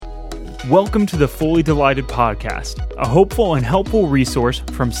Welcome to the Fully Delighted Podcast, a hopeful and helpful resource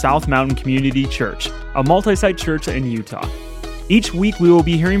from South Mountain Community Church, a multi-site church in Utah. Each week we will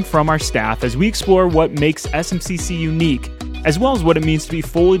be hearing from our staff as we explore what makes SMCC unique, as well as what it means to be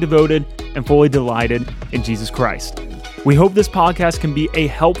fully devoted and fully delighted in Jesus Christ. We hope this podcast can be a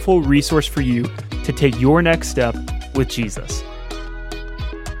helpful resource for you to take your next step with Jesus.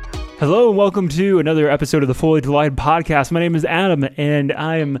 Hello and welcome to another episode of the Fully Delighted Podcast. My name is Adam and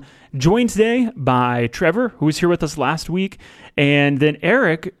I am joined today by Trevor, who was here with us last week, and then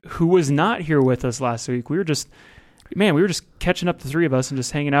Eric, who was not here with us last week. We were just catching up, the three of us, and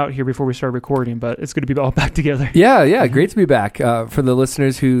just hanging out here before we started recording, but it's good to be all back together. Yeah, great to be back. For the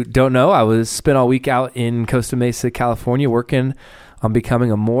listeners who don't know, I spent all week out in Costa Mesa, California, working on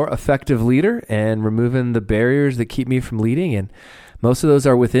becoming a more effective leader and removing the barriers that keep me from leading, and most of those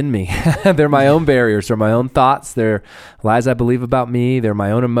are within me. They're my own barriers. They're my own thoughts. They're lies I believe about me. They're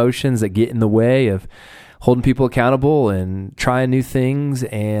my own emotions that get in the way of holding people accountable and trying new things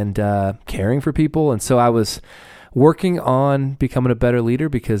and caring for people. And so I was working on becoming a better leader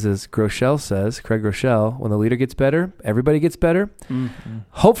because, as Groeschel says, Craig Groeschel, when the leader gets better, everybody gets better. Mm-hmm.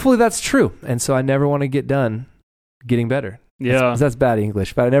 Hopefully that's true. And so I never want to get done getting better. Yeah, that's bad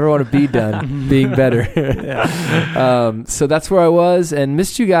English, but I never want to be done being better. So that's where I was and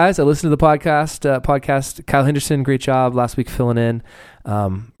missed you guys. I listened to the podcast. Kyle Henderson, great job last week filling in.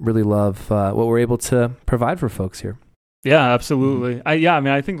 Really love what we're able to provide for folks here. Yeah, absolutely.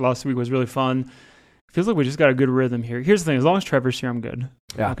 I think last week was really fun. Feels like we just got a good rhythm here. Here's the thing: as long as Trevor's here, I'm good.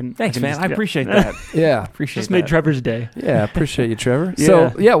 Yeah, thanks, man. I appreciate that. Yeah, just made Trevor's day. Yeah, appreciate you, Trevor.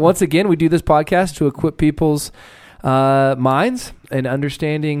 So once again, we do this podcast to equip people's minds and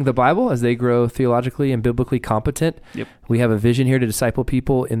understanding the Bible as they grow theologically and biblically competent. Yep. We have a vision here to disciple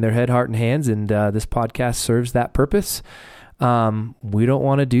people in their head, heart, and hands, and this podcast serves that purpose. We don't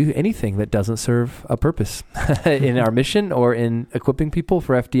want to do anything that doesn't serve a purpose in our mission or in equipping people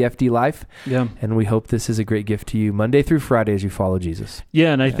for FDFD life. Yeah. And we hope this is a great gift to you Monday through Friday as you follow Jesus.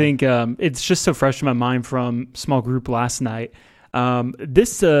 Yeah, and I think it's just so fresh in my mind from small group last night.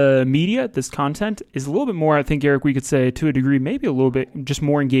 This media, this content is a little bit more, I think, Eric, we could say to a degree, maybe a little bit just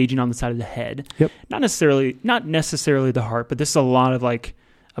more engaging on the side of the head. Yep. Not necessarily the heart, but this is a lot of like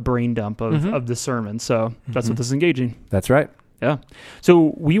a brain dump of the sermon. So that's what this is engaging. That's right. Yeah.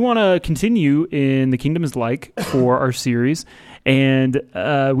 So we want to continue in The Kingdom is Like for our series. And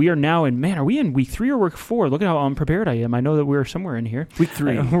we are now are we in week 3 or week 4? Look at how unprepared I am. I know that we're somewhere in here. Week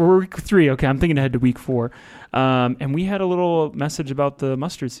 3. We're week 3. Okay, I'm thinking ahead to week 4. And we had a little message about the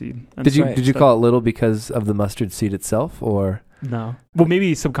mustard seed. Did you call it little because of the mustard seed itself, or? No. Well,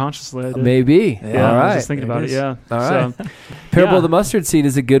 maybe subconsciously I did. Maybe. Yeah, all right. I was just thinking about it, yeah. All right. So, Parable of the Mustard Seed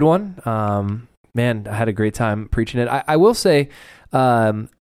is a good one. Man, I had a great time preaching it. I will say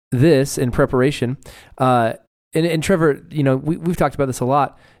this in preparation, and Trevor, we've talked about this a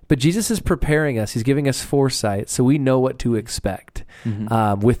lot, but Jesus is preparing us. He's giving us foresight so we know what to expect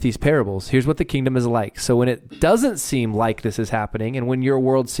with these parables. Here's what the kingdom is like. So when it doesn't seem like this is happening, and when your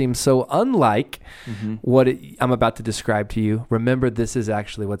world seems so unlike what I'm about to describe to you, remember this is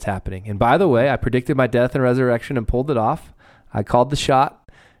actually what's happening. And by the way, I predicted my death and resurrection and pulled it off. I called the shot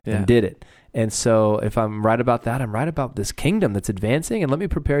and did it. And so if I'm right about that, I'm right about this kingdom that's advancing, and let me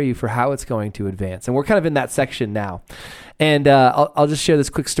prepare you for how it's going to advance. And we're kind of in that section now. And I'll just share this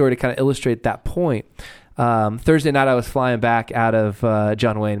quick story to kind of illustrate that point. Thursday night, I was flying back out of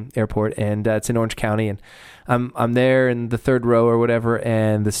John Wayne Airport, and it's in Orange County, and I'm there in the third row or whatever,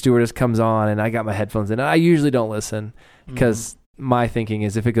 and the stewardess comes on, and I got my headphones in. I usually don't listen because my thinking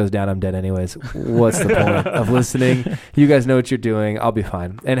is if it goes down, I'm dead anyways. What's the point of listening? You guys know what you're doing. I'll be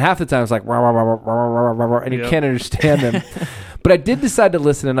fine. And half the time it's like, rah, rah, rah, rah, rah, rah, rah, and you can't understand them. But I did decide to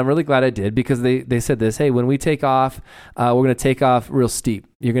listen, and I'm really glad I did because they said this, hey, when we take off, we're going to take off real steep.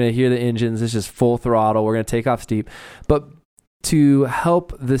 You're going to hear the engines. It's just full throttle. We're going to take off steep. But to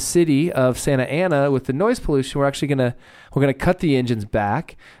help the city of Santa Ana with the noise pollution, we're going to cut the engines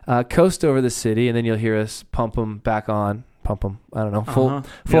back, coast over the city, and then you'll hear us pump them back on. Full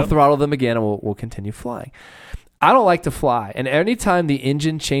throttle them again, and we'll continue flying. I don't like to fly, and anytime the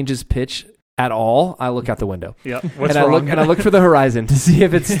engine changes pitch at all, I look out the window. Yeah, I look for the horizon to see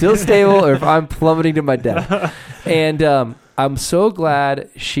if it's still stable or if I'm plummeting to my death. And I'm so glad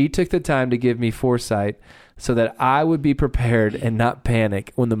she took the time to give me foresight so that I would be prepared and not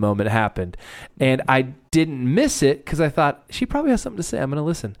panic when the moment happened. And I didn't miss it because I thought she probably has something to say. I'm going to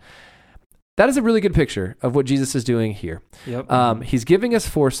listen. That is a really good picture of what Jesus is doing here. Yep. He's giving us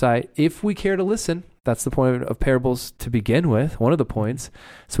foresight if we care to listen. That's the point of parables to begin with, one of the points.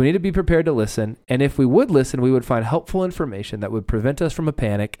 So we need to be prepared to listen. And if we would listen, we would find helpful information that would prevent us from a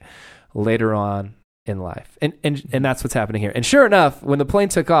panic later on in life. And that's what's happening here. And sure enough, when the plane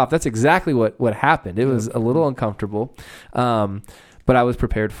took off, that's exactly what happened. It was a little uncomfortable, but I was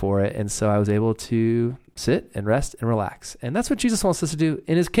prepared for it. And so I was able to sit and rest and relax. And that's what Jesus wants us to do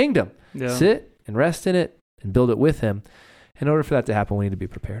in his kingdom. Yeah. Sit and rest in it and build it with him. In order for that to happen, we need to be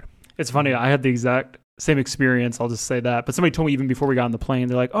prepared. It's funny. I had the exact same experience. I'll just say that. But somebody told me even before we got on the plane,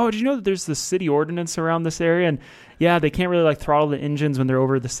 they're like, oh, did you know that there's this city ordinance around this area? And yeah, they can't really like throttle the engines when they're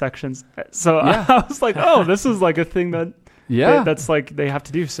over the sections. So yeah. I was like, oh, this is like a thing that that's like they have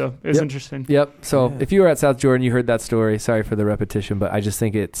to do. So it was interesting. Yep. So if you were at South Jordan, you heard that story. Sorry for the repetition, but I just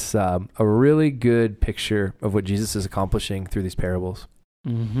think it's a really good picture of what Jesus is accomplishing through these parables.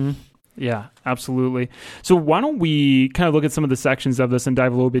 Mm-hmm. Yeah, absolutely. So why don't we kind of look at some of the sections of this and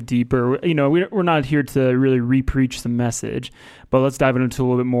dive a little bit deeper? You know, we're not here to really re-preach the message, but let's dive into a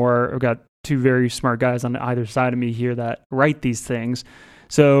little bit more. I've got two very smart guys on either side of me here that write these things.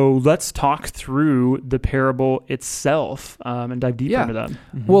 So let's talk through the parable itself and dive deeper into that.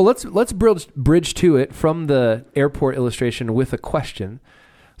 Mm-hmm. Well, let's bridge to it from the airport illustration with a question.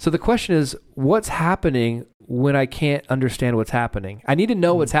 So the question is, what's happening when I can't understand what's happening? I need to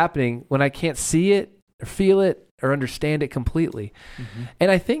know what's happening when I can't see it or feel it or understand it completely. Mm-hmm. And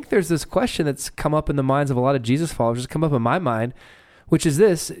I think there's this question that's come up in the minds of a lot of Jesus followers, it's come up in my mind, which is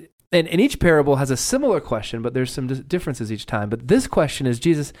this, and each parable has a similar question, but there's some differences each time. But this question is,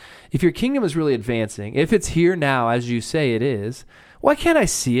 Jesus, if your kingdom is really advancing, if it's here now as you say it is, why can't I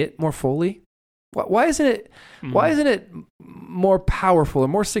see it more fully? Why isn't it? Mm-hmm. Why isn't it more powerful or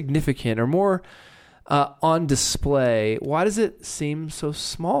more significant or more on display? Why does it seem so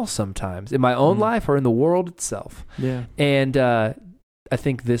small sometimes in my own life or in the world itself? Yeah, and I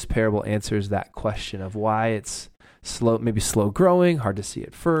think this parable answers that question of why it's slow growing, hard to see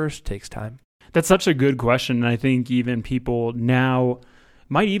at first, takes time. That's such a good question, and I think even people now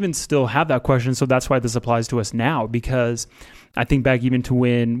might even still have that question. So that's why this applies to us now, because I think back even to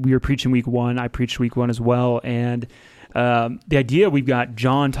when we were preaching week 1, I preached week 1 as well. And the idea, we've got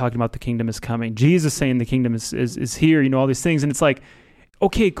John talking about the kingdom is coming, Jesus saying the kingdom is here, you know, all these things. And it's like,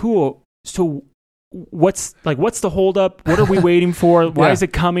 okay, cool. So what's the holdup? What are we waiting for? Why is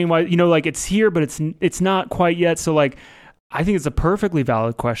it coming? Why, you know, like it's here, but it's not quite yet. So like, I think it's a perfectly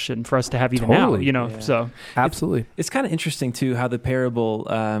valid question for us to have even now, you know, so. Absolutely. It's kind of interesting too, how the parable,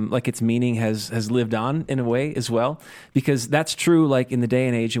 like its meaning has lived on in a way as well, because that's true, like in the day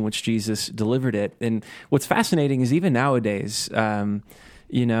and age in which Jesus delivered it. And what's fascinating is even nowadays,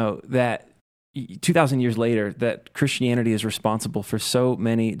 you know, that 2,000 years later, that Christianity is responsible for so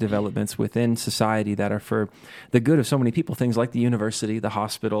many developments within society that are for the good of so many people. Things like the university, the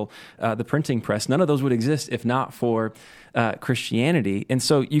hospital, the printing press. None of those would exist if not for Christianity. And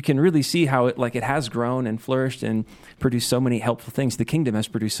so you can really see how it has grown and flourished and produced so many helpful things. The kingdom has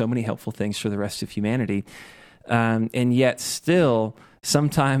produced so many helpful things for the rest of humanity. And yet still,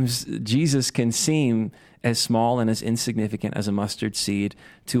 sometimes Jesus can seem as small and as insignificant as a mustard seed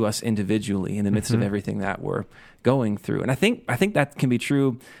to us individually in the midst of everything that we're going through. And I think that can be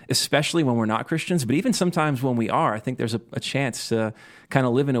true, especially when we're not Christians, but even sometimes when we are, I think there's a chance to kind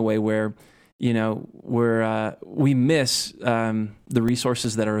of live in a way where, you know, we miss the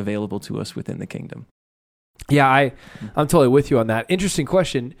resources that are available to us within the kingdom. Yeah, I'm totally with you on that. Interesting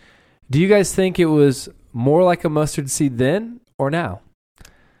question. Do you guys think it was more like a mustard seed then or now?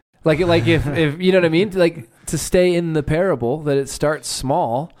 Like if you know what I mean? Like, to stay in the parable, that it starts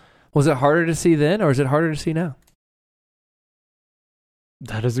small, was it harder to see then, or is it harder to see now?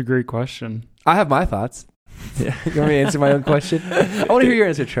 That is a great question. I have my thoughts. Yeah. You want me to answer my own question? I want to hear your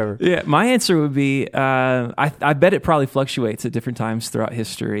answer, Trevor. Yeah, my answer would be, I bet it probably fluctuates at different times throughout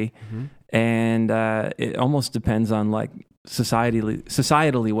history. Mm-hmm. And it almost depends on like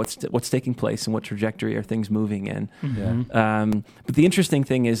societally what's taking place and what trajectory are things moving in. Mm-hmm. But the interesting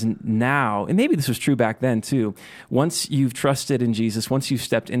thing is now, and maybe this was true back then too, once you've trusted in Jesus, once you've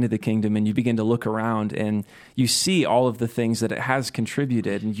stepped into the kingdom and you begin to look around and you see all of the things that it has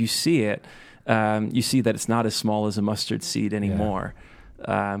contributed, and you see it, you see that it's not as small as a mustard seed anymore,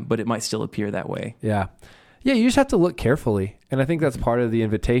 but it might still appear that way. Yeah. Yeah, you just have to look carefully. And I think that's part of the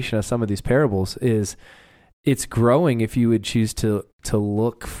invitation of some of these parables is it's growing if you would choose to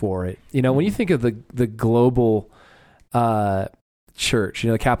look for it. You know, when you think of the global church, you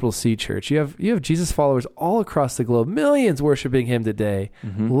know, the capital C church, you have Jesus followers all across the globe, millions worshiping him today,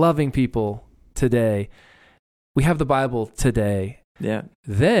 loving people today. We have the Bible today. Yeah.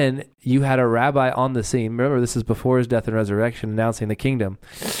 Then you had a rabbi on the scene. Remember, this is before his death and resurrection, announcing the kingdom.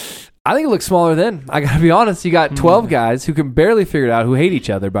 I think it looks smaller then. I got to be honest. You got 12 guys who can barely figure it out, who hate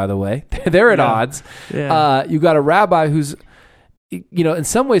each other, by the way. They're at odds. Yeah. You got a rabbi who's in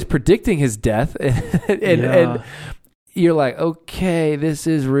some ways predicting his death, and you're like, okay, this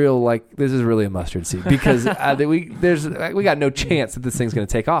is real. Like, this is really a mustard seed, because we got no chance that this thing's going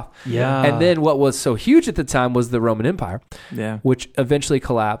to take off. Yeah. And then what was so huge at the time was the Roman Empire, which eventually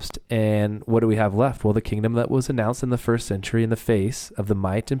collapsed. And what do we have left? Well, the kingdom that was announced in the first century in the face of the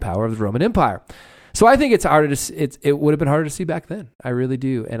might and power of the Roman Empire. So I think it's harder it would have been harder to see back then. I really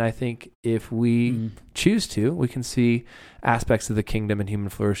do. And I think if we choose to, we can see aspects of the kingdom and human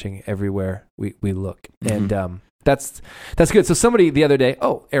flourishing everywhere we look. Mm-hmm. And that's good. So somebody the other day,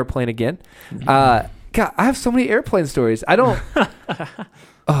 airplane again. God, I have so many airplane stories. I don't.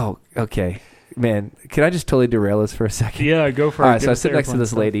 Oh, okay. Man, can I just totally derail this for a second? Yeah, go for it. All right, so I sit next to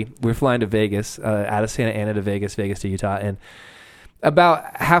this lady. We're flying to Vegas, out of Santa Ana to Vegas to Utah, and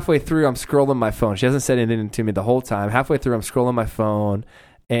about halfway through, I'm scrolling my phone. She hasn't said anything to me the whole time. Halfway through, I'm scrolling my phone,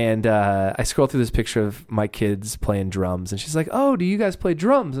 and I scroll through this picture of my kids playing drums, and she's like, "Oh, do you guys play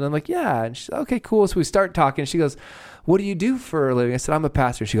drums?" And I'm like, "Yeah." And she's like, "Okay, cool." So we start talking. She goes, "What do you do for a living?" I said, "I'm a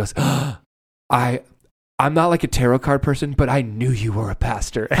pastor." She goes, I'm not like a tarot card person, but I knew you were a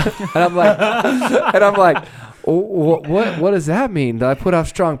pastor. and I'm like, what does that mean? Did I put off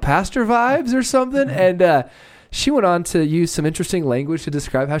strong pastor vibes or something? And she went on to use some interesting language to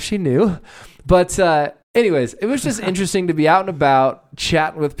describe how she knew. But anyways, it was just interesting to be out and about,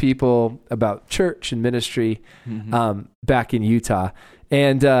 chatting with people about church and ministry back in Utah.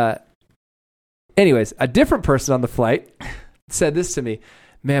 And anyways, a different person on the flight said this to me.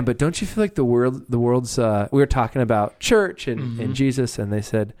 Man, but don't you feel like the world's, we were talking about church and Jesus, and they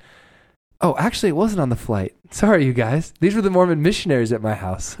said, "Oh, actually, it wasn't on the flight. Sorry, you guys. These were the Mormon missionaries at my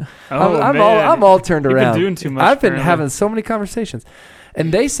house." I'm all turned around. You've been doing too much. I've been having so many conversations.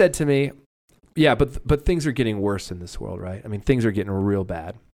 And they said to me, "Yeah, but things are getting worse in this world, right? I mean, things are getting real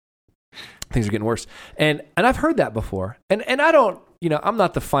bad. Things are getting worse." And I've heard that before. And I don't, I'm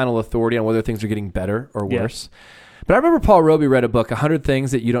not the final authority on whether things are getting better or worse. Yeah. But I remember Paul Roby read a book, 100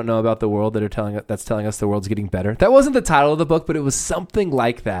 Things That You Don't Know About the World that's telling us the world's getting better. That wasn't the title of the book, but it was something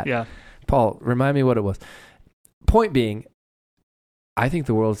like that. Yeah. Paul, remind me what it was. Point being, I think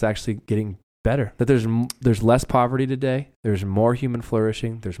the world is actually getting better. That there's less poverty today. There's more human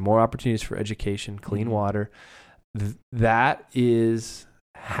flourishing. There's more opportunities for education, clean water. That is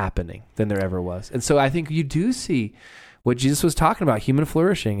happening than there ever was. And so I think you do see what Jesus was talking about. Human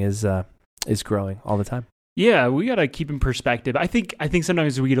flourishing is growing all the time. Yeah, we got to keep in perspective. I think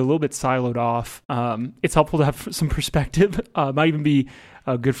sometimes we get a little bit siloed off. It's helpful to have some perspective. Might even be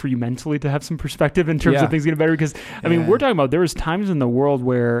good for you mentally to have some perspective in terms of things getting better. Because, I mean, we're talking about there was times in the world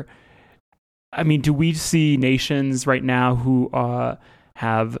where, I mean, do we see nations right now who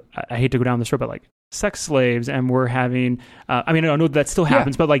have, I hate to go down this road, but like sex slaves, and we're having, I mean, I don't know that still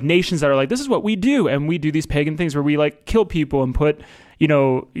happens, but like nations that are like, this is what we do, and we do these pagan things where we like kill people and put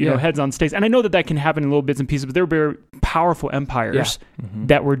heads on stakes. And I know that can happen in little bits and pieces, but there were very powerful empires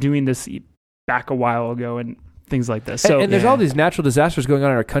that were doing this back a while ago and things like this. So, and there's all these natural disasters going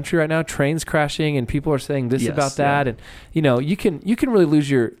on in our country right now, trains crashing, and people are saying this about that. And, you can really lose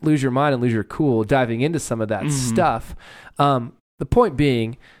your mind and lose your cool diving into some of that stuff. The point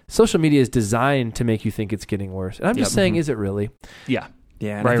being, social media is designed to make you think it's getting worse. And I'm just saying, is it really? Yeah.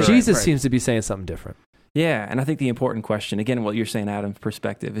 Yeah. Right, Jesus seems to be saying something different. Yeah, and I think the important question, again, what you're saying, Adam's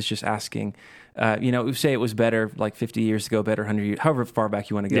perspective, is just asking, we say it was better like 50 years ago, better 100 years, however far back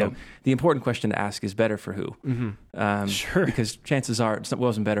you want to go. Yeah. The important question to ask is better for who? Sure. Because chances are it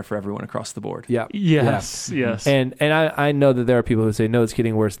wasn't better for everyone across the board. Yeah. Yes. And I know that there are people who say, no, it's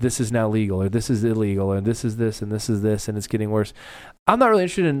getting worse. This is now legal, or this is illegal, or this is this, and this is this, and it's getting worse. I'm not really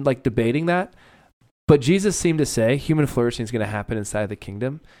interested in like debating that, but Jesus seemed to say human flourishing is going to happen inside of the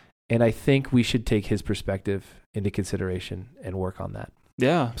kingdom. And I think we should take his perspective into consideration and work on that.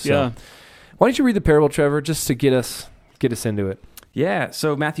 Yeah, Why don't you read the parable, Trevor, just to get us into it? Yeah,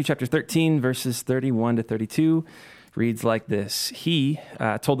 so Matthew chapter 13, verses 31 to 32 reads like this. He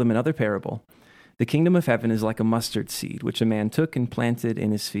told them another parable. The kingdom of heaven is like a mustard seed, which a man took and planted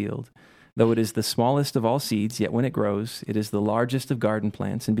in his field. Though it is the smallest of all seeds, yet when it grows, it is the largest of garden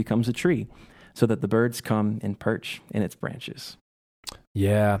plants and becomes a tree, so that the birds come and perch in its branches.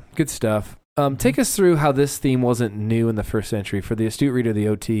 Yeah, good stuff. Take us through how this theme wasn't new in the first century. For the astute reader of the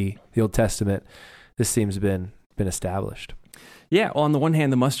OT, the Old Testament, this theme's been established. Yeah, well, on the one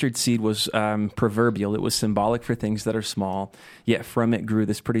hand, the mustard seed was proverbial. It was symbolic for things that are small, yet from it grew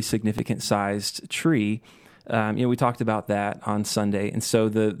this pretty significant sized tree. We talked about that on Sunday, and so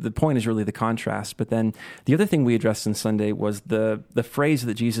the point is really the contrast. But then the other thing we addressed on Sunday was the phrase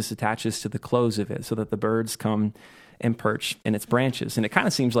that Jesus attaches to the close of it, so that the birds come and perch in its branches. And it kind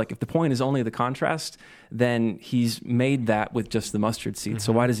of seems like if the point is only the contrast, then he's made that with just the mustard seed.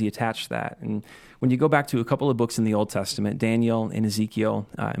 So why does he attach that? And when you go back to a couple of books in the Old Testament, Daniel and Ezekiel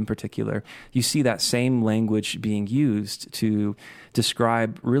in particular, you see that same language being used to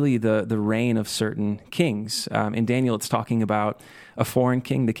describe really the reign of certain kings. In Daniel, it's talking about a foreign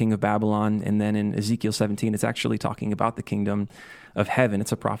king, the king of Babylon, and then in Ezekiel 17, it's actually talking about the kingdom of heaven.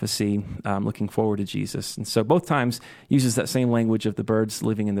 It's a prophecy looking forward to Jesus. And so both times uses that same language of the birds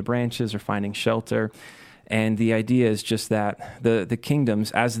living in the branches or finding shelter. And the idea is just that the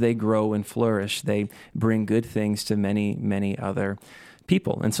kingdoms, as they grow and flourish, they bring good things to many, many other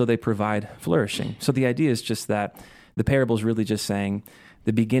people. And so they provide flourishing. So the idea is just that the parable is really just saying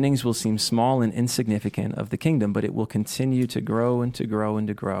the beginnings will seem small and insignificant of the kingdom, but it will continue to grow and to grow and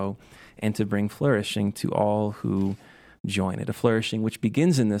to grow and to bring flourishing to all who join it. A flourishing which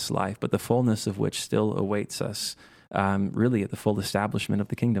begins in this life, but the fullness of which still awaits us really at the full establishment of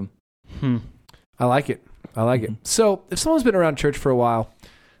the kingdom. I like it. So if someone's been around church for a while,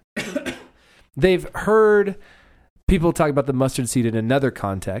 they've heard people talk about the mustard seed in another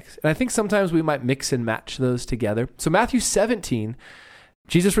context. And I think sometimes we might mix and match those together. So Matthew 17,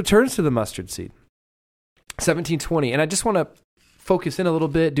 Jesus returns to the mustard seed. 17:20. And I just want to focus in a little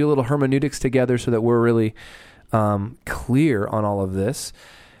bit, do a little hermeneutics together so that we're really clear on all of this.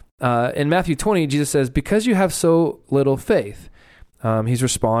 In Matthew 20, Jesus says, because you have so little faith. He's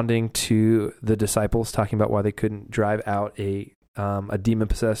responding to the disciples, talking about why they couldn't drive out a demon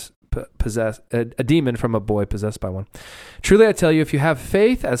a demon from a boy possessed by one. Truly, I tell you, if you have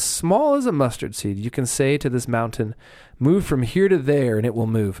faith as small as a mustard seed, you can say to this mountain, move from here to there, and it will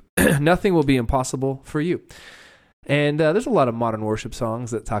move. Nothing will be impossible for you. And there's a lot of modern worship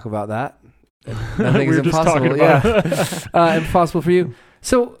songs that talk about that. Nothing is impossible. Impossible for you.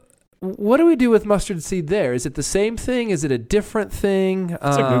 So, what do we do with mustard seed there? Is it the same thing? Is it a different thing?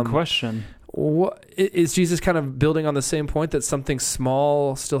 That's a good question. What, is Jesus kind of building on the same point that something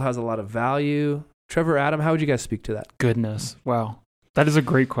small still has a lot of value? Trevor, Adam, how would you guys speak to that? Goodness. Wow. That is a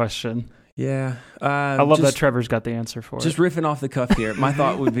great question. Yeah. I love that Trevor's got the answer for it. Just riffing off the cuff here, my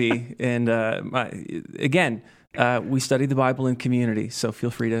thought would be, and we study the Bible in community, so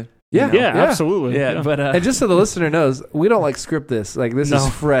feel free to absolutely. Yeah. But and just so the listener knows, we don't like script this. Like this is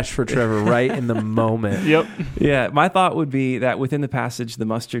fresh for Trevor right in the moment. Yep. Yeah. My thought would be that within the passage, the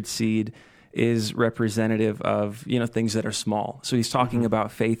mustard seed is representative of, things that are small. So he's talking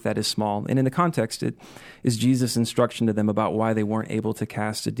about faith that is small. And in the context, it is Jesus' instruction to them about why they weren't able to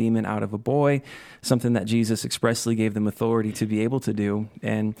cast a demon out of a boy, something that Jesus expressly gave them authority to be able to do.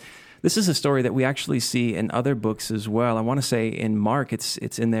 And this is a story that we actually see in other books as well. I want to say in Mark, it's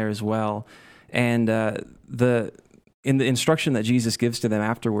in there as well. And in the instruction that Jesus gives to them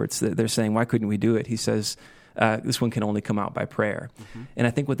afterwards, they're saying, why couldn't we do it? He says, this one can only come out by prayer. And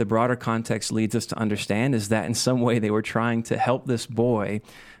I think what the broader context leads us to understand is that in some way they were trying to help this boy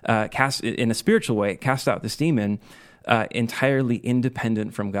cast, in a spiritual way, cast out this demon entirely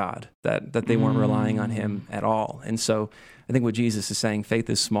independent from God, that they weren't relying on him at all. And so I think what Jesus is saying, faith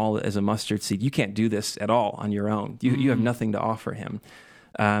is small as a mustard seed. You can't do this at all on your own. You have nothing to offer him.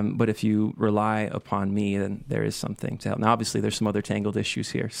 But if you rely upon me, then there is something to help. Now, obviously, there's some other tangled issues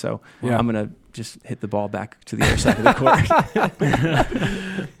here, so I'm going to just hit the ball back to the other side of the court.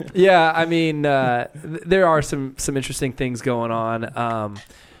 Yeah, I mean, there are some interesting things going on.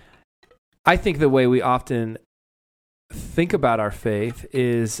 I think the way we often think about our faith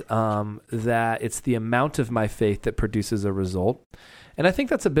is that it's the amount of my faith that produces a result. And I think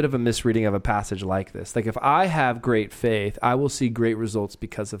that's a bit of a misreading of a passage like this. Like if I have great faith, I will see great results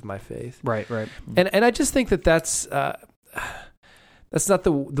because of my faith. Right. And I just think that's not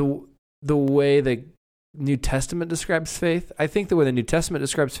the way the New Testament describes faith. I think the way the New Testament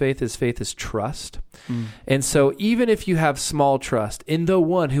describes faith is trust. And so even if you have small trust in the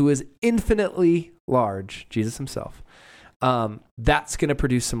one who is infinitely large, Jesus himself, that's going to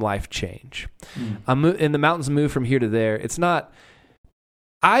produce some life change. And the mountains move from here to there. It's not...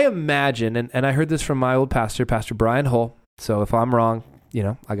 I imagine, and I heard this from my old pastor, Pastor Brian Hull, so if I'm wrong,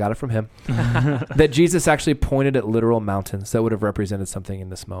 I got it from him, that Jesus actually pointed at literal mountains that would have represented something in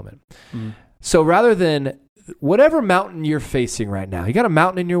this moment. So rather than whatever mountain you're facing right now, you got a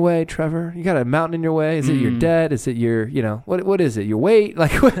mountain in your way, Trevor? You got a mountain in your way? Is it your debt? Is it your, what is it? Your weight?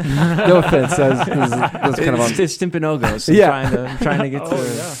 Like, no offense. That's kind of it's Timpanogos. Trying to get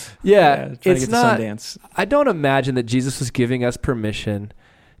to it's not, Sundance. I don't imagine that Jesus was giving us permission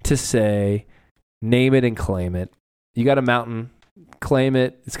to say, name it and claim it. You got a mountain, claim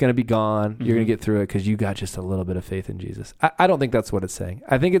it. It's going to be gone. You're going to get through it because you got just a little bit of faith in Jesus. I don't think that's what it's saying.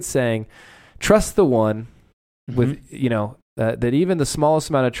 I think it's saying, trust the one with that even the smallest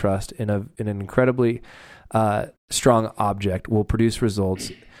amount of trust in an incredibly strong object will produce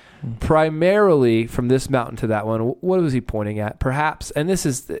results. Primarily from this mountain to that one. What was he pointing at? Perhaps, and this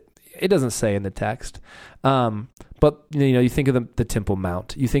is, it doesn't say in the text, but you think of the Temple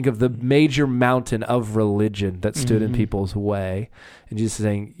Mount. You think of the major mountain of religion that stood in people's way. And Jesus is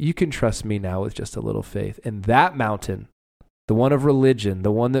saying, you can trust me now with just a little faith. And that mountain, the one of religion,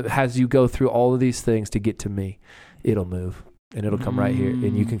 the one that has you go through all of these things to get to me, it'll move. And it'll come right here,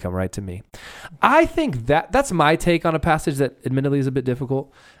 and you can come right to me. I think that's my take on a passage that admittedly is a bit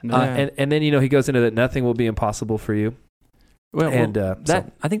difficult. And then, he goes into that nothing will be impossible for you. I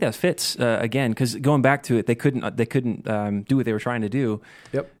think that fits again, because going back to it, they couldn't do what they were trying to do.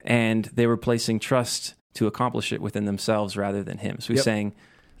 Yep. And they were placing trust to accomplish it within themselves rather than him. So he's saying,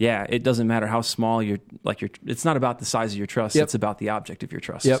 yeah, it doesn't matter how small it's not about the size of your trust. It's about the object of your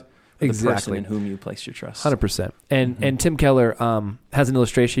trust. Yep. The person in whom you place your trust. 100%. And Tim Keller has an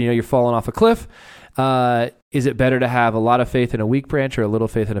illustration. You're falling off a cliff. Is it better to have a lot of faith in a weak branch or a little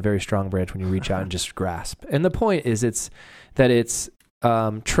faith in a very strong branch when you reach out and just grasp? And the point is it's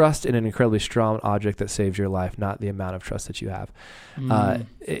trust in an incredibly strong object that saves your life, not the amount of trust that you have.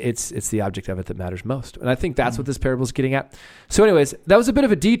 It's the object of it that matters most. And I think that's what this parable is getting at. So anyways, that was a bit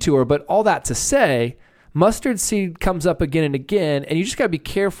of a detour, but all that to say, mustard seed comes up again and again, and you just got to be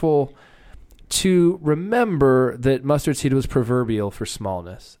careful to remember that mustard seed was proverbial for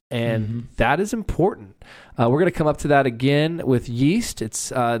smallness, and that is important. We're going to come up to that again with yeast. It's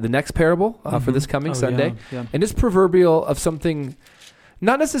the next parable for this coming Sunday, and it's proverbial of something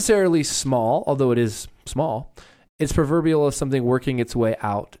not necessarily small, although it is small. It's proverbial of something working its way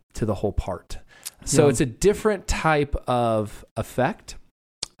out to the whole part. So it's a different type of effect.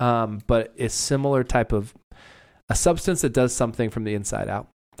 But it's similar type of a substance that does something from the inside out,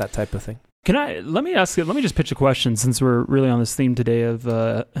 that type of thing. Let me just pitch a question, since we're really on this theme today of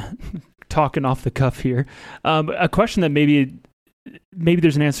talking off the cuff here. A question that maybe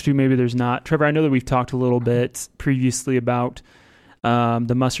there's an answer to, maybe there's not. Trevor, I know that we've talked a little bit previously about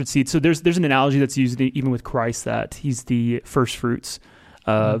the mustard seed. So there's an analogy that's used even with Christ, that he's the first fruits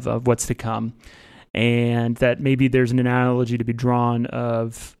of what's to come. And that maybe there's an analogy to be drawn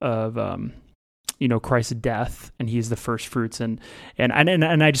of Christ's death, and he is the first fruits, and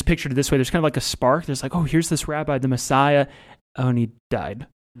I just pictured it this way. There's kind of like a spark. There's like, oh, here's this rabbi, the Messiah, and he died,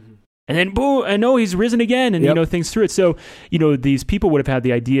 and then boom, I know he's risen again, and things through it. So these people would have had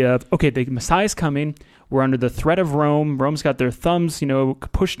the idea of, okay, the Messiah's coming. We're under the threat of Rome. Rome's got their thumbs,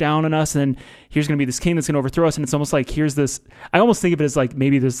 pushed down on us, and here's going to be this king that's going to overthrow us. And it's almost like here's this. I almost think of it as like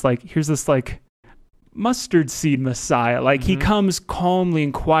maybe this like here's this like mustard seed Messiah, like he comes calmly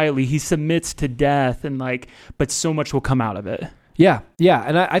and quietly, he submits to death, and but so much will come out of it.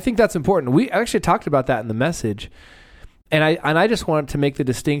 And I think that's important. We actually talked about that in the message, and I just wanted to make the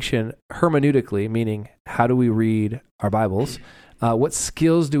distinction hermeneutically, meaning how do we read our Bibles, what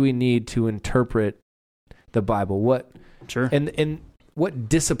skills do we need to interpret the Bible, and what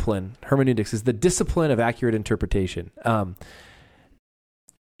discipline. Hermeneutics is the discipline of accurate interpretation.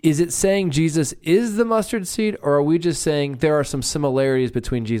 Is it saying Jesus is the mustard seed, or are we just saying there are some similarities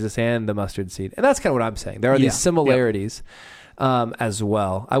between Jesus and the mustard seed? And that's kind of what I'm saying. There are these similarities as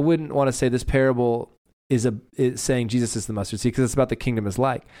well. I wouldn't want to say this parable is saying Jesus is the mustard seed, because it's about the kingdom is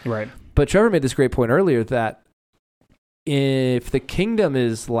like. Right. But Trevor made this great point earlier that if the kingdom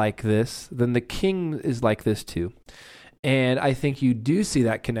is like this, then the king is like this too. And I think you do see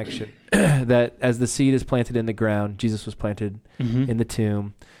that connection, that as the seed is planted in the ground, Jesus was planted in the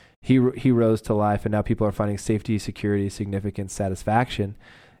tomb. He rose to life, and now people are finding safety, security, significance, satisfaction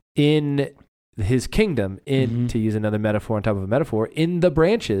in his kingdom, to use another metaphor on top of a metaphor, in the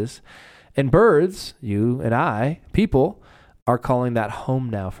branches. And birds, you and I, people, are calling that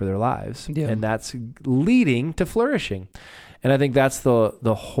home now for their lives. Yeah. And that's leading to flourishing. And I think that's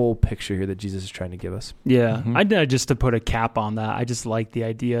the whole picture here that Jesus is trying to give us. Yeah. Just to put a cap on that, I just like the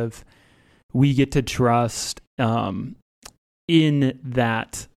idea of we get to trust in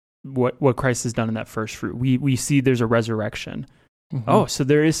that, what Christ has done in that first fruit. We see there's a resurrection. Oh, so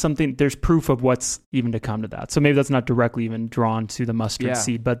there is something, there's proof of what's even to come to that. So maybe that's not directly even drawn to the mustard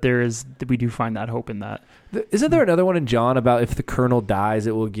seed, but we do find that hope in that. Isn't there another one in John about if the kernel dies,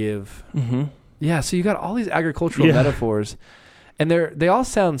 it will give... Yeah, so you got all these agricultural metaphors, and they all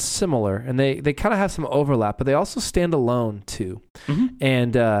sound similar, and they kind of have some overlap, but they also stand alone too.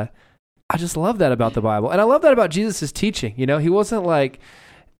 And I just love that about the Bible. And I love that about Jesus' teaching. He wasn't like,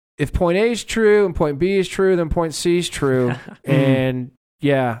 if point A is true and point B is true, then point C is true. And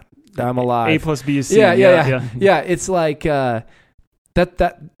I'm alive. A plus B is C. Yeah. It's like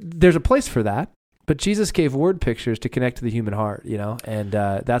that there's a place for that. But Jesus gave word pictures to connect to the human heart, and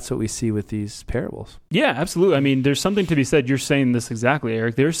that's what we see with these parables. Yeah, absolutely. I mean, there's something to be said. You're saying this exactly,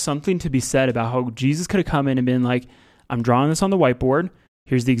 Eric. There's something to be said about how Jesus could have come in and been like, I'm drawing this on the whiteboard.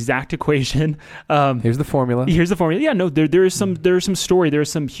 Here's the exact equation. Here's the formula. Yeah, no, there is some story. There is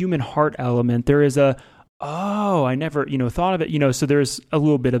some human heart element. There is I never, thought of it, so there's a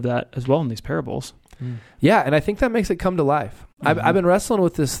little bit of that as well in these parables. Yeah, and I think that makes it come to life. I've been wrestling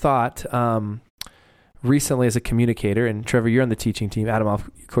with this thought recently as a communicator, and Trevor, you're on the teaching team. Adam, of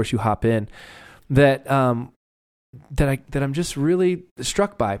course, you hop in. That I'm just really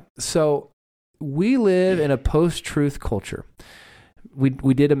struck by. So we live in a post-truth culture.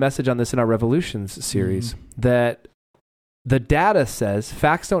 We did a message on this in our Revolutions series that the data says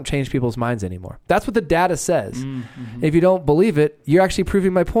facts don't change people's minds anymore. That's what the data says. Mm-hmm. If you don't believe it, you're actually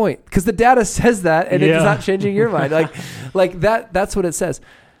proving my point, because the data says that, and it's not changing your mind. Like that's what it says.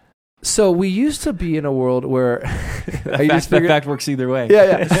 So we used to be in a world where that fact works either way.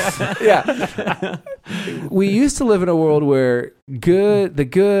 Yeah. We used to live in a world where the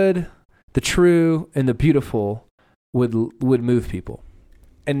good, the true, and the beautiful would move people.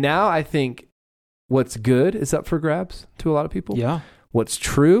 And now I think what's good is up for grabs to a lot of people. Yeah. What's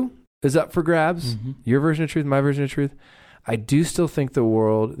true is up for grabs. Mm-hmm. Your version of truth, my version of truth. I do still think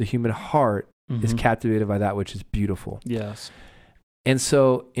the human heart is captivated by that which is beautiful. Yes. And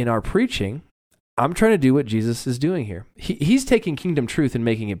so in our preaching, I'm trying to do what Jesus is doing here. He's taking kingdom truth and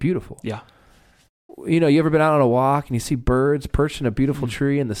making it beautiful. Yeah. You ever been out on a walk and you see birds perched in a beautiful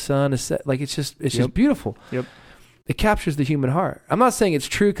tree and the sun is set? Like, it's just beautiful. Yep. It captures the human heart. I'm not saying it's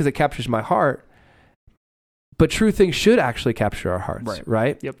true because it captures my heart, but true things should actually capture our hearts,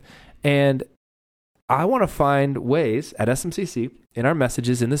 right? Yep. And I want to find ways at SMCC, in our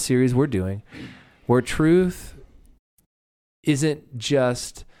messages, in the series we're doing, where truth isn't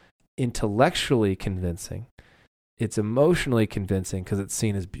just intellectually convincing, it's emotionally convincing because it's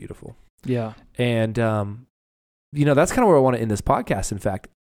seen as beautiful. Yeah. And, that's kind of where I want to end this podcast, in fact.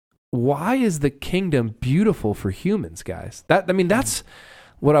 Why is the kingdom beautiful for humans, guys? That's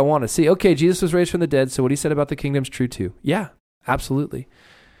what I want to see. Okay, Jesus was raised from the dead, so what he said about the kingdom's true too. Yeah, absolutely.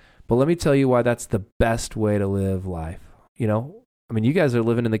 But let me tell you why that's the best way to live life. You guys are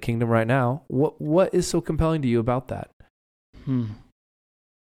living in the kingdom right now. What is so compelling to you about that?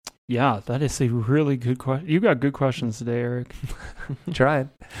 Yeah, that is a really good question. You got good questions today, Eric. Trying.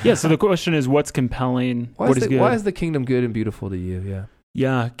 Yeah, so the question is, what's compelling? What is good? Why is the kingdom good and beautiful to you? Yeah.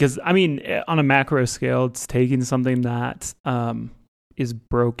 Yeah, because, on a macro scale, it's taking something that is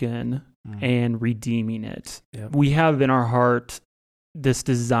broken and redeeming it. Yep. We have in our heart this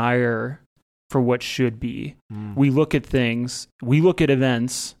desire for what should be. We look at things, we look at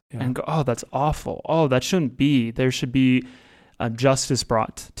events and go, oh, that's awful. Oh, that shouldn't be. There should be justice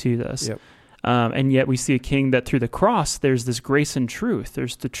brought to this. Yep. And yet we see a king that through the cross, there's this grace and truth.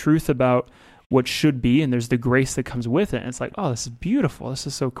 There's the truth about what should be, and there's the grace that comes with it. And it's like, oh, this is beautiful. This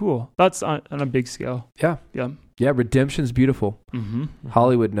is so cool. That's on a big scale. Yeah. Yeah, redemption's beautiful. Mm-hmm.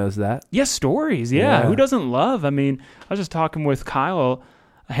 Hollywood knows that. Yeah, stories. Yeah. Who doesn't love? I was just talking with Kyle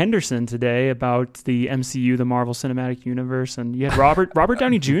Henderson today about the MCU, the Marvel Cinematic Universe, and you had Robert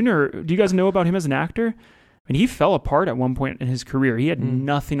Downey Jr. Do you guys know about him as an actor? He fell apart at one point in his career. He had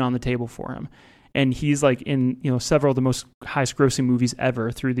nothing on the table for him. And he's like in, several of the most highest grossing movies ever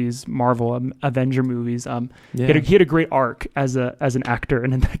through these Marvel Avenger movies. He had a great arc as an actor,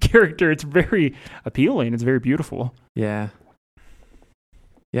 and in that character, it's very appealing. It's very beautiful. Yeah.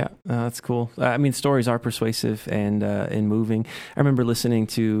 Yeah, that's cool. Stories are persuasive and moving. I remember listening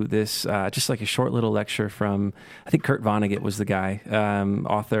to this, just like a short little lecture from, I think Kurt Vonnegut was the guy,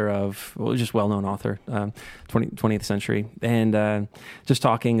 author of, just well-known author, 20th century, and just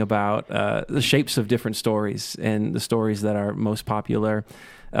talking about the shapes of different stories and the stories that are most popular.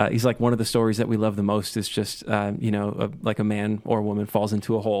 He's like, one of the stories that we love the most is just, like a man or a woman falls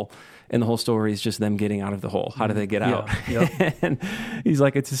into a hole. And the whole story is just them getting out of the hole. How do they get out? Yeah. And he's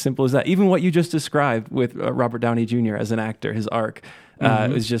like, it's as simple as that. Even what you just described with Robert Downey Jr. as an actor, his arc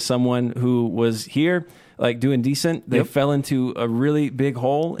is just someone who was here, like doing decent. They fell into a really big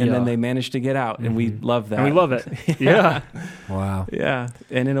hole, and then they managed to get out. And we love that. And we love it. Yeah. Wow. Yeah.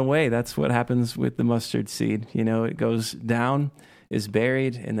 And in a way, that's what happens with the mustard seed. It goes down, is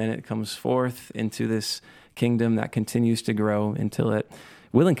buried, and then it comes forth into this kingdom that continues to grow until it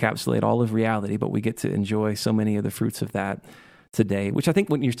will encapsulate all of reality, but we get to enjoy so many of the fruits of that today, which I think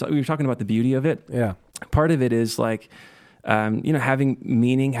when you're talking about the beauty of it, part of it is like having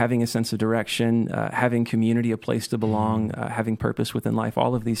meaning, having a sense of direction, having community, a place to belong, having purpose within life,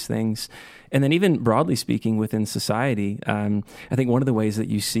 all of these things. And then even broadly speaking within society, I think one of the ways that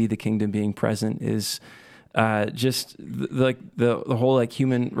you see the kingdom being present is just the whole like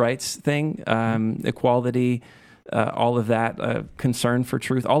human rights thing, equality, all of that, concern for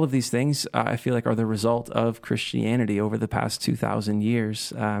truth, all of these things I feel like are the result of Christianity over the past 2,000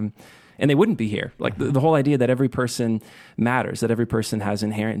 years. And they wouldn't be here. Like the whole idea that every person matters, that every person has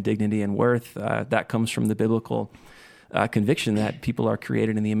inherent dignity and worth, that comes from the biblical conviction that people are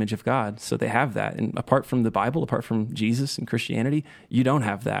created in the image of God. So they have that. And apart from the Bible, apart from Jesus and Christianity, you don't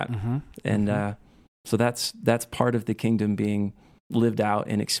have that. And so that's part of the kingdom being lived out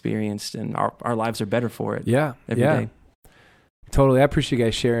and experienced, and our lives are better for it. Every day. Totally. I appreciate you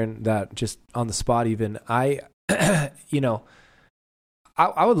guys sharing that just on the spot. Even I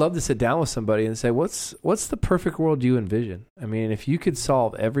would love to sit down with somebody and say, what's the perfect world you envision? I mean, if you could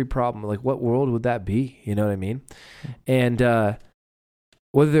solve every problem, like what world would that be? You know what I mean? And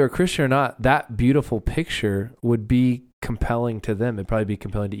whether they're a Christian or not, that beautiful picture would be compelling to them. It'd probably be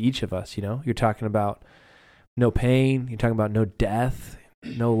compelling to each of us. You're talking about no pain. You're talking about no death,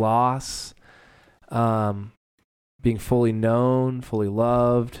 no loss, being fully known, fully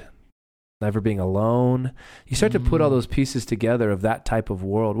loved, never being alone. You start to put all those pieces together of that type of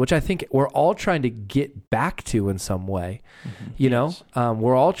world, which I think we're all trying to get back to in some way.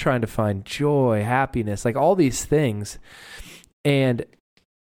 We're all trying to find joy, happiness, like all these things. And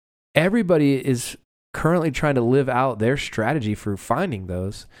everybody is currently trying to live out their strategy for finding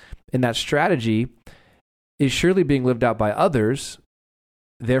those. And that strategy is surely being lived out by others.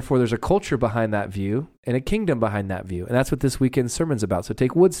 Therefore, there's a culture behind that view and a kingdom behind that view. And that's what this weekend's sermon's about. So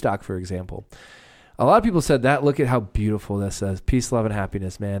take Woodstock, for example. A lot of people said that. Look at how beautiful this says. Peace, love, and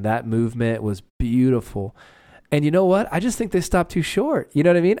happiness, man. That movement was beautiful. And you know what? I just think they stopped too short. You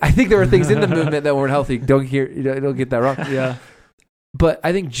know what I mean? I think there were things in the movement that weren't healthy. Don't get that wrong. Yeah. But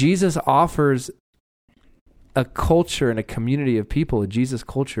I think Jesus offers a culture and a community of people, a Jesus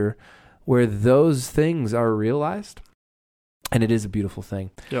culture, where those things are realized, and it is a beautiful thing.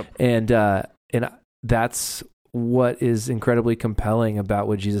 Yep. And that's what is incredibly compelling about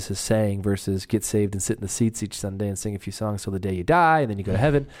what Jesus is saying versus get saved and sit in the seats each Sunday and sing a few songs till the day you die and then you go to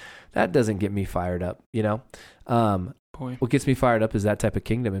heaven. That doesn't get me fired up, What gets me fired up is that type of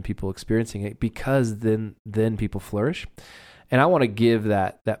kingdom and people experiencing it, because then people flourish. And I want to give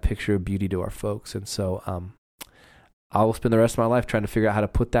that picture of beauty to our folks. And so I will spend the rest of my life trying to figure out how to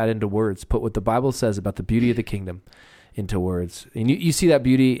put that into words, put what the Bible says about the beauty of the kingdom into words. And you see that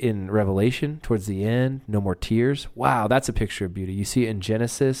beauty in Revelation towards the end, no more tears. Wow, that's a picture of beauty. You see it in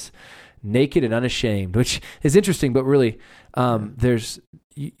Genesis, naked and unashamed, which is interesting, but really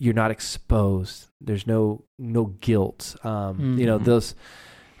you're not exposed. There's no guilt. Those,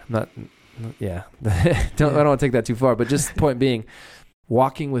 I'm not, yeah. I don't want to take that too far, but just the point being,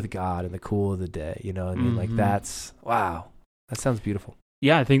 walking with God in the cool of the day, like that's, wow, that sounds beautiful.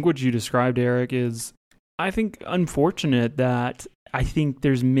 Yeah, I think what you described, Eric, is, I think, unfortunate that I think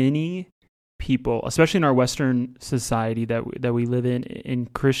there's many people, especially in our Western society that we live in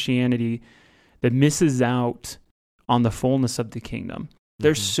Christianity, that misses out on the fullness of the kingdom.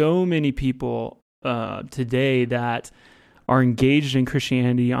 There's so many people today that are engaged in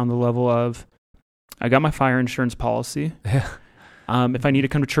Christianity on the level of, I got my fire insurance policy. Yeah. If I need to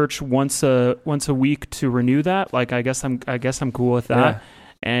come to church once a week to renew that, like I guess I'm cool with that. Yeah.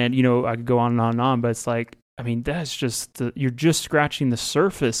 And I could go on and on, but it's like, I mean, that's just you're just scratching the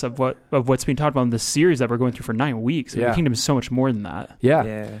surface of what's being talked about in this series that we're going through for 9 weeks. Yeah. The kingdom is so much more than that.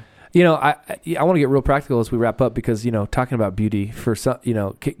 Yeah. I want to get real practical as we wrap up, because talking about beauty for some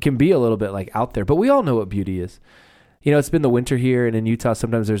can be a little bit like out there, but we all know what beauty is. It's been the winter here, and in Utah,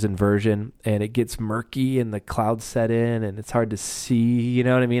 sometimes there's inversion, and it gets murky, and the clouds set in, and it's hard to see. You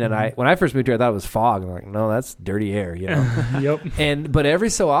know what I mean? And when I first moved here, I thought it was fog. I'm like, no, that's dirty air. Yep. But every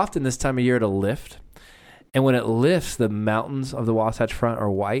so often, this time of year, it'll lift, and when it lifts, the mountains of the Wasatch Front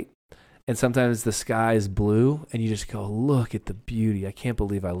are white, and sometimes the sky is blue, and you just go, look at the beauty. I can't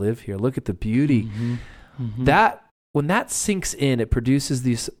believe I live here. Look at the beauty. That when that sinks in, it produces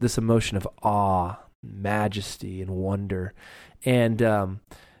this emotion of awe, majesty, and wonder. And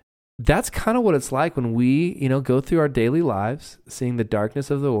that's kind of what it's like when we go through our daily lives seeing the darkness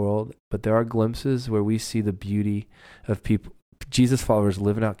of the world, but there are glimpses where we see the beauty of people, Jesus followers,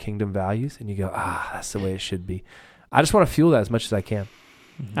 living out kingdom values, and you go, that's the way it should be. I just want to fuel that as much as I can.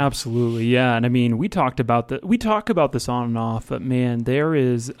 Absolutely. Yeah. And I mean, we talk about this on and off, but man, there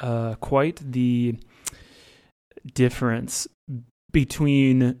is quite the difference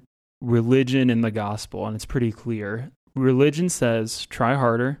between religion and the gospel, and it's pretty clear. religion says, try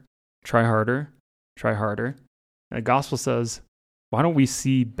harder, try harder, try harder. And the gospel says, why don't we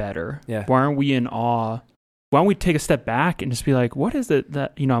see better? Yeah. Why aren't we in awe? Why don't we take a step back and just be like, what is it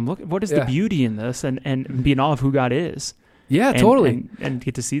that, I'm looking, what is the beauty in this? And be in awe of who God is. Yeah, totally. And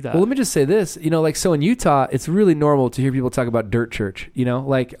get to see that. Well, let me just say this, so in Utah, it's really normal to hear people talk about dirt church,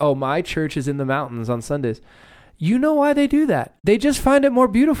 like, oh, my church is in the mountains on Sundays. You know why they do that? They just find it more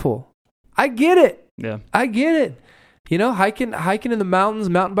beautiful. I get it. Yeah. I get it. Hiking in the mountains,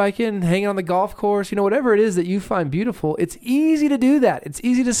 mountain biking, hanging on the golf course, whatever it is that you find beautiful, it's easy to do that. It's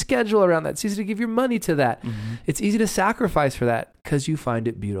easy to schedule around that. It's easy to give your money to that. Mm-hmm. It's easy to sacrifice for that because you find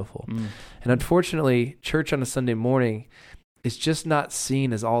it beautiful. Mm. And unfortunately, church on a Sunday morning is just not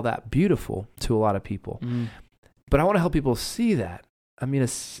seen as all that beautiful to a lot of people. Mm. But I want to help people see that. I mean, a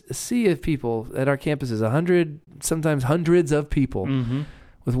sea of people at our campus is 100, sometimes hundreds of people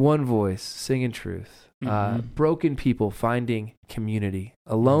with one voice singing truth. Broken people finding community,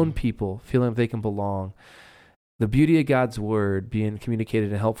 alone people feeling like they can belong, the beauty of God's word being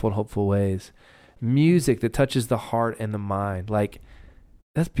communicated in helpful and hopeful ways, music that touches the heart and the mind. Like,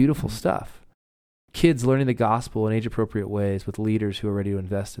 that's beautiful stuff. Kids learning the gospel in age-appropriate ways with leaders who are ready to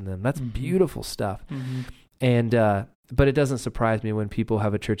invest in them. That's beautiful stuff. And but it doesn't surprise me when people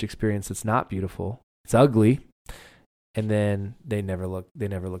have a church experience that's not beautiful. It's ugly. And then they never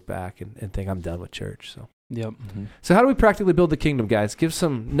look back and think, I'm done with church. So, yep. So how do we practically build the kingdom, guys? Give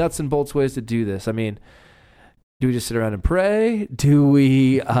some nuts and bolts ways to do this. I mean, do we just sit around and pray? Do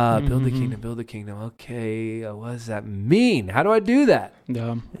we build the kingdom? Okay, what does that mean? How do I do that?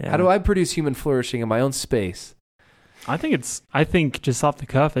 Yeah. How do I produce human flourishing in my own space? I think just off the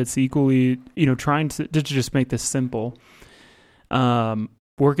cuff, it's equally, trying to just make this simple.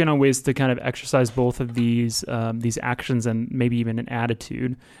 Working on ways to kind of exercise both of these actions and maybe even an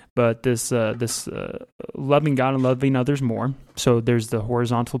attitude, but this loving God and loving others more. So there's the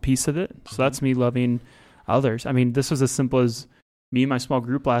horizontal piece of it. So that's me loving others. I mean, this was as simple as me and my small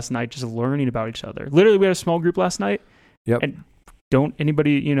group last night, just learning about each other. Literally, we had a small group last night. Yep. And don't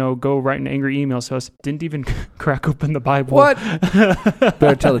anybody, go write an angry email to us. Didn't even crack open the Bible. What?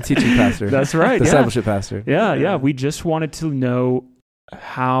 Better tell the teaching pastor. That's right. Discipleship pastor. Yeah. We just wanted to know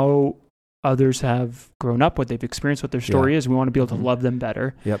how others have grown up, what they've experienced, what their story is. We want to be able to love them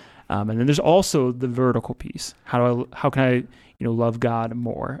better. Yep. And then there's also the vertical piece. How can I love God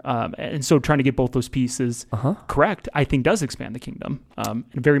more? And so trying to get both those pieces correct, I think, does expand the kingdom in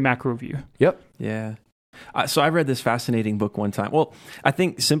a very macro view. Yep. Yeah. So I read this fascinating book one time. Well, I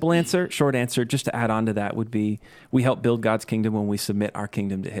think short answer, just to add on to that would be, we help build God's kingdom when we submit our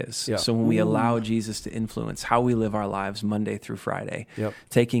kingdom to His. Yep. So when we allow Jesus to influence how we live our lives Monday through Friday,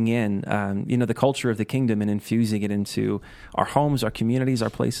 taking in, the culture of the kingdom and infusing it into our homes, our communities, our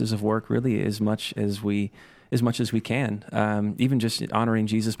places of work, really as much as we can. Even just honoring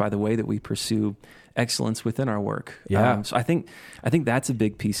Jesus by the way that we pursue excellence within our work. Yeah. So I think that's a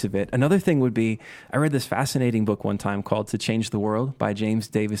big piece of it. Another thing would be, I read this fascinating book one time called To Change the World by James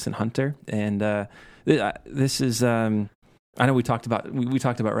Davison Hunter. And this is, I know we talked about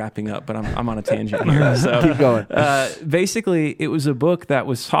wrapping up, but I'm on a tangent here. So keep going. Basically, it was a book that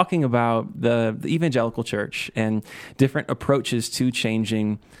was talking about the evangelical church and different approaches to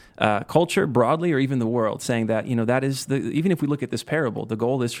changing culture broadly, or even the world, saying that, that is even if we look at this parable, the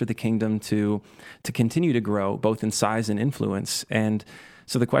goal is for the kingdom to continue to grow both in size and influence. And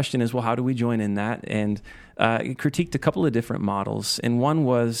so the question is, well, how do we join in that? And it critiqued a couple of different models. And one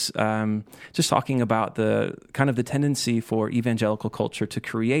was just talking about the kind of the tendency for evangelical culture to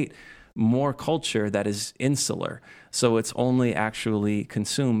create more culture that is insular. So it's only actually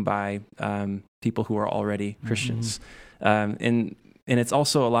consumed by people who are already Christians. And it's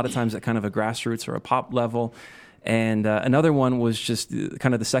also a lot of times at kind of a grassroots or a pop level. And another one was just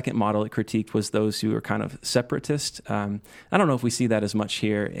kind of the second model it critiqued was those who are kind of separatist. I don't know if we see that as much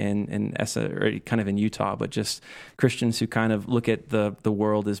here in ESSA or kind of in Utah, but just Christians who kind of look at the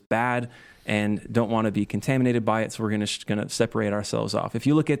world as bad and don't want to be contaminated by it, so we're going to separate ourselves off. If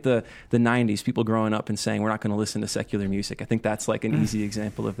you look at the 90s, people growing up and saying, we're not going to listen to secular music, I think that's like an easy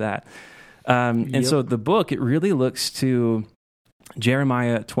example of that. And so the book, it really looks to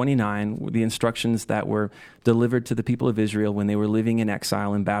Jeremiah 29, the instructions that were delivered to the people of Israel when they were living in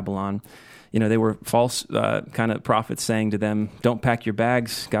exile in Babylon. They were false kind of prophets saying to them, don't pack your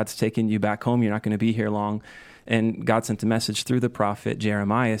bags. God's taking you back home. You're not going to be here long. And God sent a message through the prophet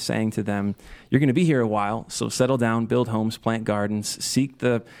Jeremiah saying to them, you're going to be here a while, so settle down, build homes, plant gardens, seek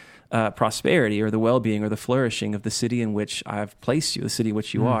the prosperity or the well-being or the flourishing of the city in which I've placed you, the city in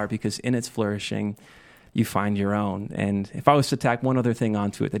which you are, because in its flourishing, you find your own. And if I was to tack one other thing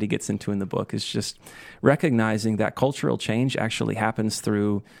onto it that he gets into in the book, is just recognizing that cultural change actually happens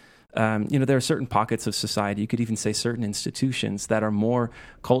through, there are certain pockets of society, you could even say certain institutions that are more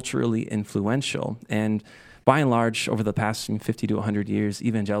culturally influential. And by and large, over the past 50 to 100 years,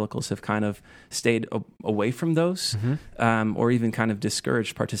 evangelicals have kind of stayed away from those, or even kind of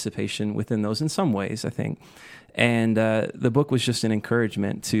discouraged participation within those in some ways, I think. And the book was just an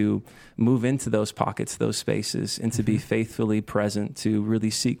encouragement to move into those pockets, those spaces, and to be faithfully present, to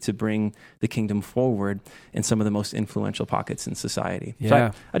really seek to bring the kingdom forward in some of the most influential pockets in society. Yeah.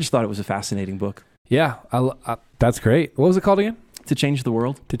 So I just thought it was a fascinating book. Yeah, that's great. What was it called again? To Change the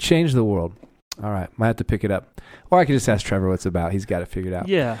World. To Change the World. All right, might have to pick it up. Or I could just ask Trevor what it's about. He's got it figured out.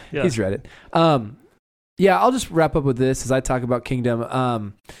 Yeah. He's read it. I'll just wrap up with this as I talk about kingdom.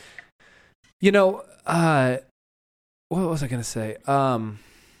 What was I going to say? We're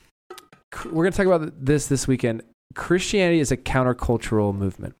going to talk about this weekend. Christianity is a countercultural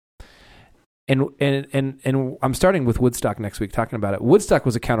movement. And I'm starting with Woodstock next week, talking about it. Woodstock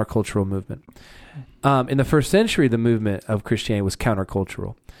was a countercultural movement. In the first century, the movement of Christianity was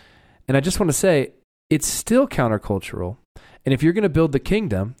countercultural. And I just want to say, it's still countercultural. And if you're going to build the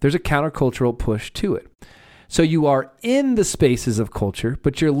kingdom, there's a countercultural push to it. So you are in the spaces of culture,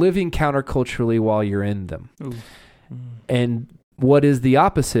 but you're living counterculturally while you're in them. Ooh. And what is the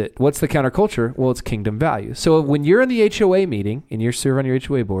opposite? What's the counterculture? Well, it's kingdom values. So when you're in the HOA meeting and you're serving on your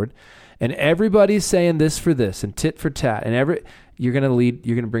HOA board, and everybody's saying this for this and tit for tat, and you're going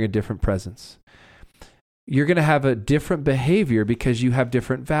to bring a different presence. You're going to have a different behavior because you have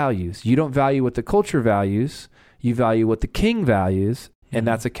different values. You don't value what the culture values. You value what the king values, and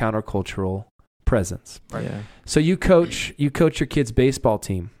that's a countercultural presence. Right. Yeah. So you coach your kid's baseball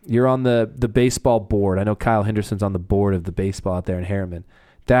team. You're on the baseball board. I know Kyle Henderson's on the board of the baseball out there in Harriman.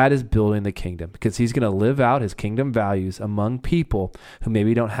 That is building the kingdom because he's going to live out his kingdom values among people who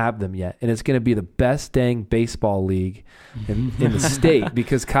maybe don't have them yet. And it's going to be the best dang baseball league in the state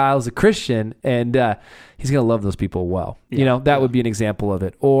because Kyle's a Christian and he's going to love those people well. Yeah. That would be an example of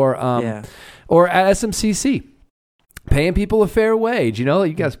it. Or at SMCC, paying people a fair wage.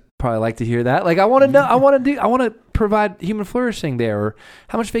 You guys probably like to hear that. Like, I want to know, I want to provide human flourishing there. Or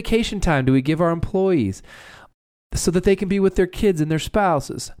how much vacation time do we give our employees? So that they can be with their kids and their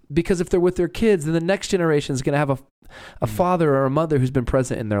spouses. Because if they're with their kids, then the next generation is going to have a father or a mother who's been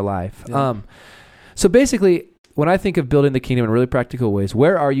present in their life. Yeah. So basically, when I think of building the kingdom in really practical ways,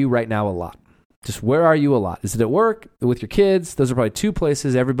 where are you right now a lot? Just where are you a lot? Is it at work? With your kids? Those are probably two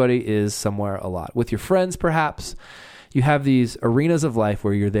places everybody is somewhere a lot. With your friends, perhaps. You have these arenas of life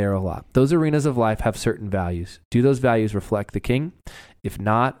where you're there a lot. Those arenas of life have certain values. Do those values reflect the king? If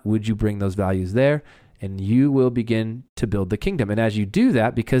not, would you bring those values there? And you will begin to build the kingdom. And as you do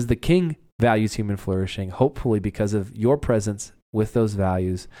that, because the king values human flourishing, hopefully because of your presence with those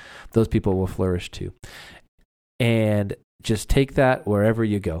values, those people will flourish too. And just take that wherever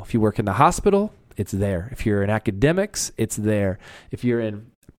you go. If you work in the hospital, it's there. If you're in academics, it's there. If you're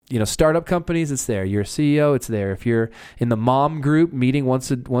in startup companies, it's there. You're a CEO, it's there. If you're in the mom group meeting once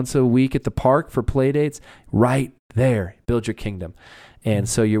a week at the park for play dates, right there, build your kingdom. And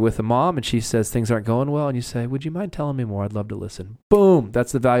so you're with a mom and she says things aren't going well and you say, would you mind telling me more? I'd love to listen. Boom.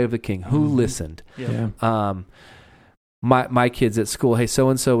 That's the value of the king. Who listened? Yeah. My kids at school, hey,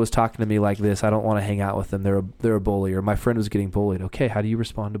 so-and-so was talking to me like this. I don't want to hang out with them. They're a bully. Or my friend was getting bullied. Okay, how do you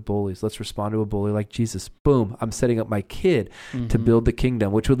respond to bullies? Let's respond to a bully like Jesus. Boom. I'm setting up my kid to build the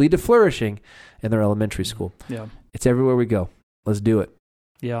kingdom, which would lead to flourishing in their elementary school. Yeah. It's everywhere we go. Let's do it.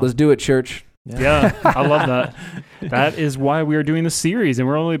 Yeah. Let's do it, church. Yeah, I love that. That is why we are doing this series, and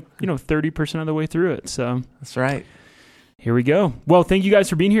we're only 30% of the way through it. So that's right. Here we go. Well, thank you guys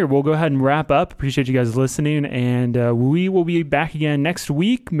for being here. We'll go ahead and wrap up. Appreciate you guys listening, and we will be back again next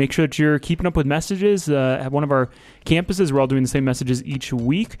week. Make sure that you're keeping up with messages at one of our campuses. We're all doing the same messages each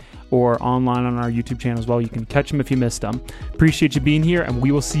week, or online on our YouTube channel as well. You can catch them if you missed them. Appreciate you being here, and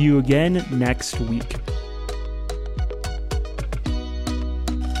we will see you again next week.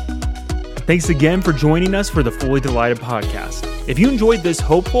 Thanks again for joining us for the Fully Delighted podcast. If you enjoyed this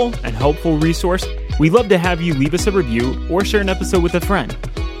hopeful and helpful resource, we'd love to have you leave us a review or share an episode with a friend.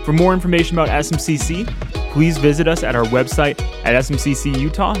 For more information about SMCC, please visit us at our website at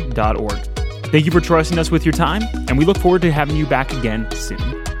smccutah.org. Thank you for trusting us with your time, and we look forward to having you back again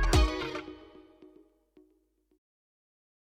soon.